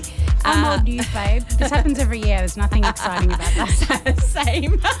really. I'm old news, babe. This happens every year. There's nothing exciting about that.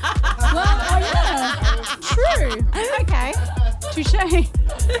 Same. Well, yeah. True. Okay. Touche.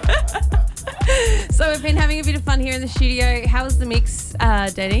 So we've been having a bit of fun here in the studio. How was the mix,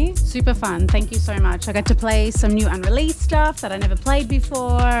 Danny? Super fun. Thank you so much. I got to play some new unreleased stuff that I never played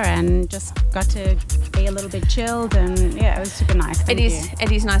before and just got to be a little bit chilled, and yeah, it was super nice. Thank you.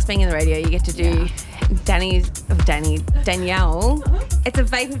 It is nice being in the radio. You get to do Danielle. It's a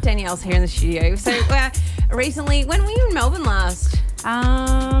vape of Danielle's here in the studio. So recently, when were you in Melbourne last?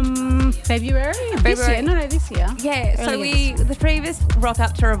 February? This year? No, this year. Yeah, so Earlier the three of us rock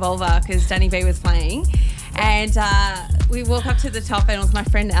up to Revolver because Danny B was playing, and we walk up to the top, and it was my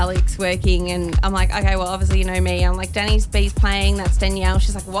friend Alex working, and I'm like, okay, well, obviously you know me. I'm like, Danny's B's playing, that's Danielle.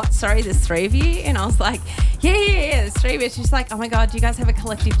 She's like, what? Sorry, there's three of you? And I was like, yeah, there's three of us. She's like, oh my God, do you guys have a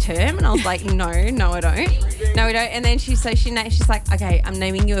collective term? And I was like, no, I don't. No, we don't. And then she's like, okay, I'm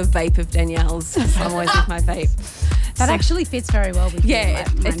naming you a vape of Danielle's. I'm always with my vape. That actually fits very well with you. Yeah,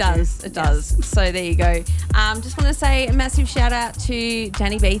 it does. It does. So there you go. Just want to say a massive shout out to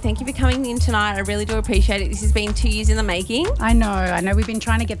Danny B. Thank you for coming in tonight. I really do appreciate it. This has been 2 years in the making. I know. We've been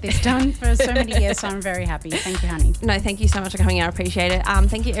trying to get this done for so many years, so I'm very happy. Thank you, honey. No, thank you so much for coming in. I appreciate it.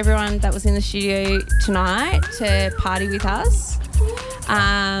 Thank you everyone that was in the studio tonight to party with us.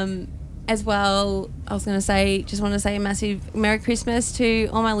 As well, I was going to say, just want to say a massive Merry Christmas to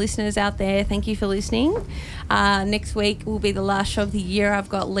all my listeners out there. Thank you for listening. Next week will be the last show of the year. I've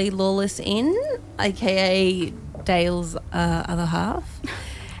got Lee Lawless in, aka Dale's other half.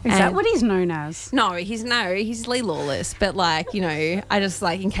 Is that what he's known as? No, he's Lee Lawless. But I just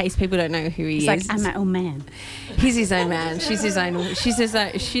in case people don't know who he is. Like, I'm my own man. He's his own man. She's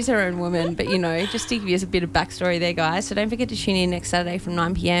her own woman. But just to give you a bit of backstory there, guys. So don't forget to tune in next Saturday from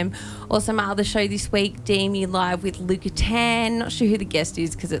 9 p.m. Also, my other show this week, DMU Live with Luca Tan. Not sure who the guest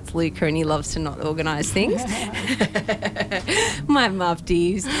is because it's Luca and he loves to not organise things. My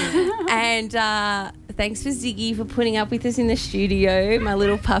mufties. And thanks for Ziggy for putting up with us in the studio, my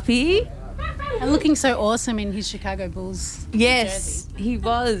little puppy. And looking so awesome in his Chicago Bulls Yes, jersey. he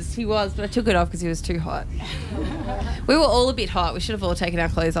was, but I took it off because he was too hot. We were all a bit hot. We should have all taken our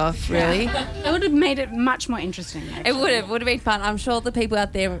clothes off, really. It would have made it much more interesting. It would have been fun. I'm sure the people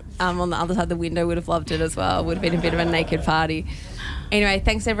out there on the other side of the window would have loved it as well. It would have been a bit of a naked party. Anyway,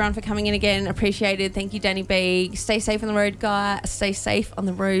 thanks everyone for coming in again. Appreciated. Thank you, Danny B. Stay safe on the road, guys. Stay safe on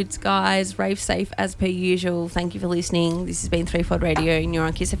the roads, guys. Rave safe as per usual. Thank you for listening. This has been Threefold Radio and you're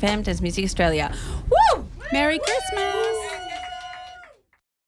on Kiss FM, Dance Music Australia. Woo! Merry Christmas!